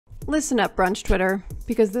Listen up, brunch Twitter,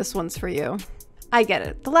 because this one's for you. I get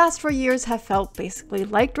it. The last 4 years have felt basically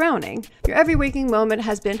like drowning. Your every waking moment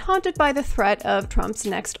has been haunted by the threat of Trump's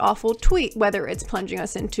next awful tweet, whether it's plunging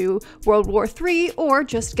us into World War III or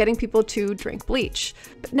just getting people to drink bleach.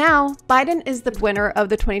 But now, Biden is the winner of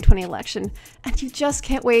the 2020 election, and you just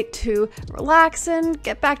can't wait to relax and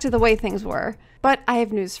get back to the way things were. But I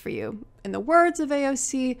have news for you. In the words of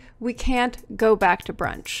AOC, we can't go back to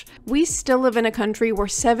brunch. We still live in a country where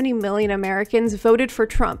 70 million Americans voted for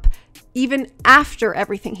Trump, even after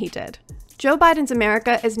everything he did. Joe Biden's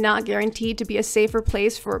America is not guaranteed to be a safer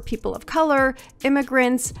place for people of color,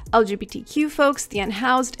 immigrants, LGBTQ folks, the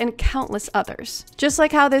unhoused, and countless others. Just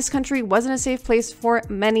like how this country wasn't a safe place for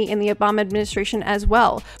many in the Obama administration as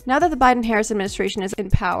well. Now that the Biden-Harris administration is in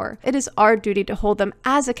power, it is our duty to hold them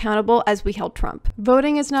as accountable as we held Trump.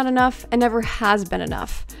 Voting is not enough and never has been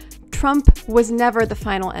enough. Trump was never the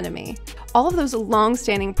final enemy. All of those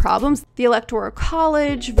long-standing problems, the Electoral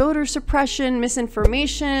College, voter suppression,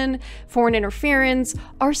 misinformation, foreign interference,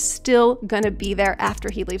 are still gonna be there after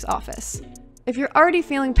he leaves office. If you're already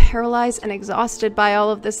feeling paralyzed and exhausted by all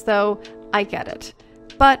of this though, I get it.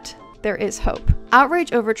 But there is hope.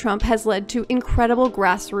 Outrage over Trump has led to incredible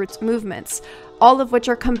grassroots movements, all of which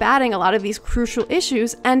are combating a lot of these crucial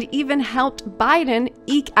issues and even helped Biden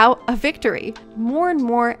eke out a victory. More and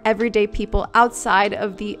more everyday people outside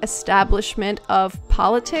of the establishment of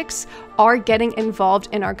politics are getting involved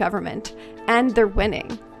in our government, and they're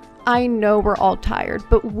winning. I know we're all tired,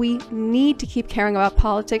 but we need to keep caring about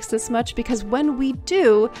politics this much because when we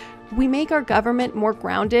do, we make our government more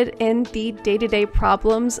grounded in the day-to-day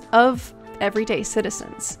problems of everyday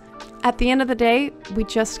citizens. At the end of the day, we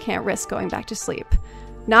just can't risk going back to sleep.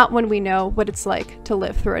 Not when we know what it's like to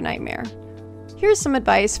live through a nightmare. Here's some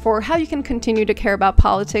advice for how you can continue to care about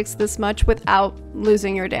politics this much without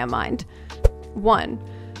losing your damn mind. 1.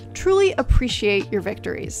 Truly appreciate your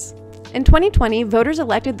victories. In 2020, voters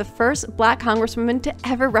elected the first Black congresswoman to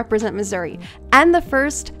ever represent Missouri, and the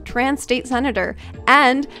first trans state senator,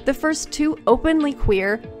 and the first 2 openly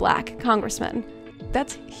queer Black congressmen.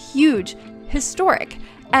 That's huge, historic,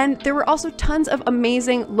 and there were also tons of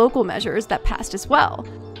amazing local measures that passed as well.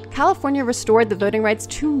 California restored the voting rights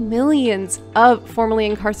to millions of formerly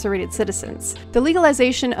incarcerated citizens. The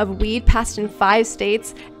legalization of weed passed in 5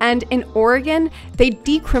 states, and in Oregon, they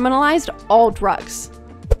decriminalized all drugs.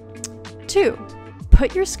 2.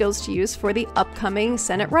 Put your skills to use for the upcoming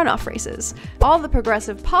Senate runoff races. All the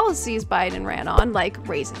progressive policies Biden ran on, like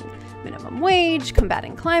raising minimum wage,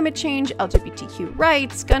 combating climate change, LGBTQ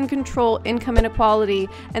rights, gun control, income inequality,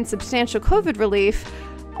 and substantial COVID relief,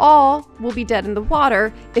 all will be dead in the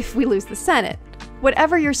water if we lose the Senate.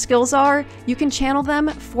 Whatever your skills are, you can channel them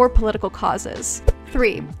for political causes.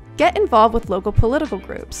 3. Get involved with local political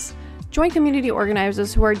groups. Join community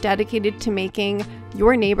organizers who are dedicated to making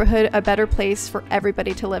your neighborhood a better place for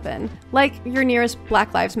everybody to live in, like your nearest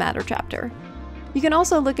Black Lives Matter chapter. You can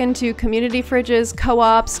also look into community fridges,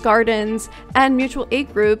 co-ops, gardens, and mutual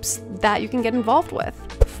aid groups that you can get involved with.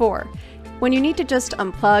 4. When you need to just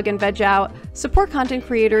unplug and veg out, support content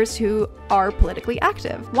creators who are politically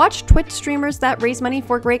active. Watch Twitch streamers that raise money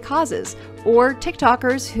for great causes, or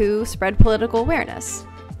TikTokers who spread political awareness.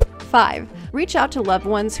 5. Reach out to loved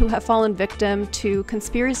ones who have fallen victim to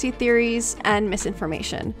conspiracy theories and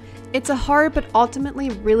misinformation. It's a hard but ultimately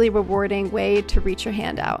really rewarding way to reach your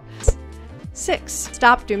hand out. 6.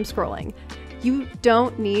 Stop doom scrolling. You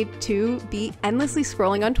don't need to be endlessly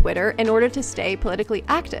scrolling on Twitter in order to stay politically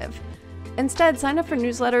active. Instead, sign up for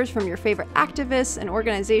newsletters from your favorite activists and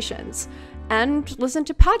organizations, and listen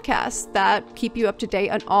to podcasts that keep you up to date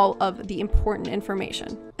on all of the important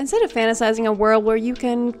information. Instead of fantasizing a world where you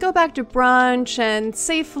can go back to brunch and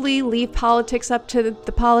safely leave politics up to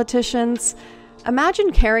the politicians,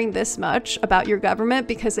 imagine caring this much about your government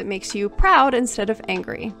because it makes you proud instead of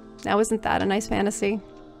angry. Now, isn't that a nice fantasy?